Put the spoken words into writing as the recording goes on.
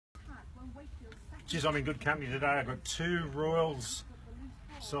Geez, I'm in good company today. I've got two Royals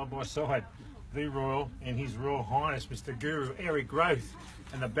side by side. The Royal and His Royal Highness, Mr. Guru, Eric Grothe.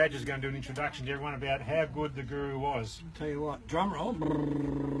 And the Badger's going to do an introduction to everyone about how good the Guru was. Tell you what, drum roll,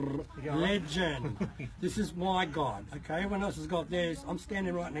 legend. This is my God, okay? Everyone else has got theirs. I'm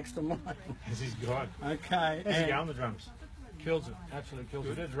standing right next to mine. This is God. Okay. How's he go on the drums? Kills it, absolutely kills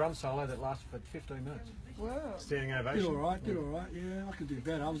it. Did a drum solo that lasted for 15 minutes. Wow. Standing ovation. Did all right, yeah, I could do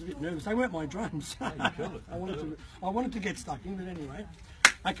better. I was a bit nervous. They weren't my drums. Oh, you killed it. I wanted to get stuck in, but anyway.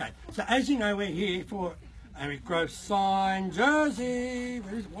 Okay, so as you know, we're here for Eric Grothe's signed jersey.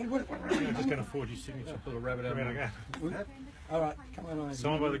 Where is it? What? I'm just going to forge his signature. Put a rabbit out of Go. All right, come on over.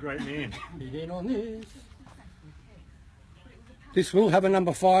 Signed by the great man. Get in on this. This will have a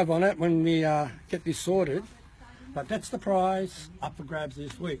number 5 on it when we get this sorted. But that's the prize up for grabs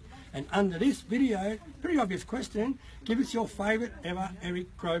this week. And under this video, pretty obvious question, give us your favourite ever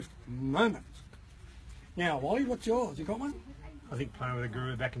Eric Grothe moment. Now, Wally, what's yours? You got one? I think playing with the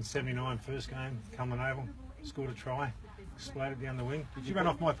Guru back in '79, first game, coming over, scored a try, exploded down the wing. Did you run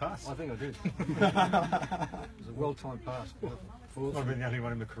off my pass? I think I did. It was a well-timed pass. I've been the only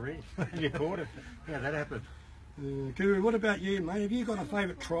one in my career. You caught it. Yeah, that happened. Guru, what about you, mate? Have you got a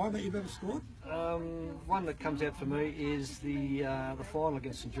favourite try that you've ever scored? One that comes out for me is the final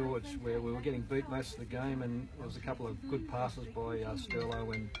against St George, where we were getting beat most of the game, and there was a couple of good passes by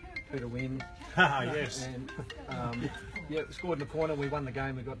Sterlo and Peter Wynn. Yes. And yeah, scored in the corner. We won the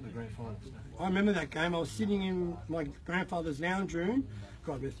game. We got in the grand final. I remember that game. I was sitting in my grandfather's lounge room.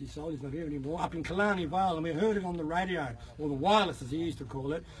 God rest his soul, he's not here anymore. Up in Killarney Vale, and we heard it on the radio, or the wireless as he used to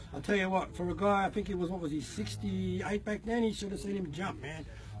call it. I'll tell you what, for a guy, I think he was, what was he, 68 back then, he should have seen him jump, man.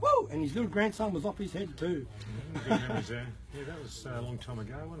 Woo! And his little grandson was off his head too. Yeah, that was a long time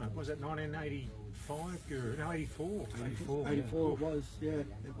ago, wasn't it? Was it 1985, Guru? No, 84. 84 it was, yeah,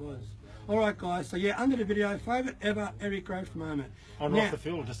 it was. All right, guys, so yeah, under the video, favourite ever Eric Grothe moment. On off the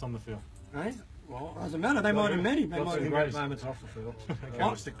field or just on the field? Eh? Well, doesn't matter. They might have met him. They might have great moments off the field. Okay,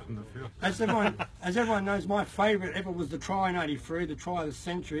 I'll stick on the field. As everyone knows, my favourite ever was the try in '83, the try of the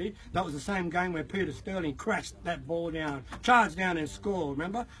century. That was the same game where Peter Sterling crashed that ball down, charged down and scored.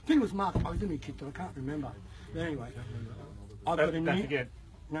 Remember? I think it was Mark. Oh, didn't he kick it? I can't remember. But anyway, I've got a new. Don't forget.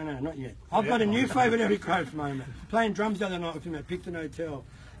 No, not yet. I've got a new favourite Eric Grothe moment. Playing drums the other night with him at Picton Hotel.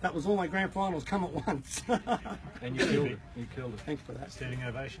 That was all my grand finals come at once. And you killed it. You killed it. Thanks for that. Standing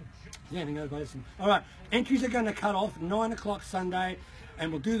ovation. Standing ovation. All right, entries are going to cut off 9 o'clock Sunday,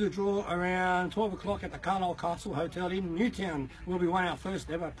 and we'll do the draw around 12 o'clock at the Carlisle Castle Hotel in Newtown. Where we won our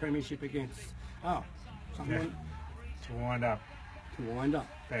first ever premiership against. Oh, someone. Yeah. To wind up. To wind up.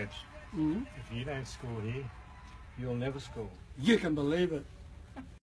 Badge. If you don't score here, You'll never score. You can believe it.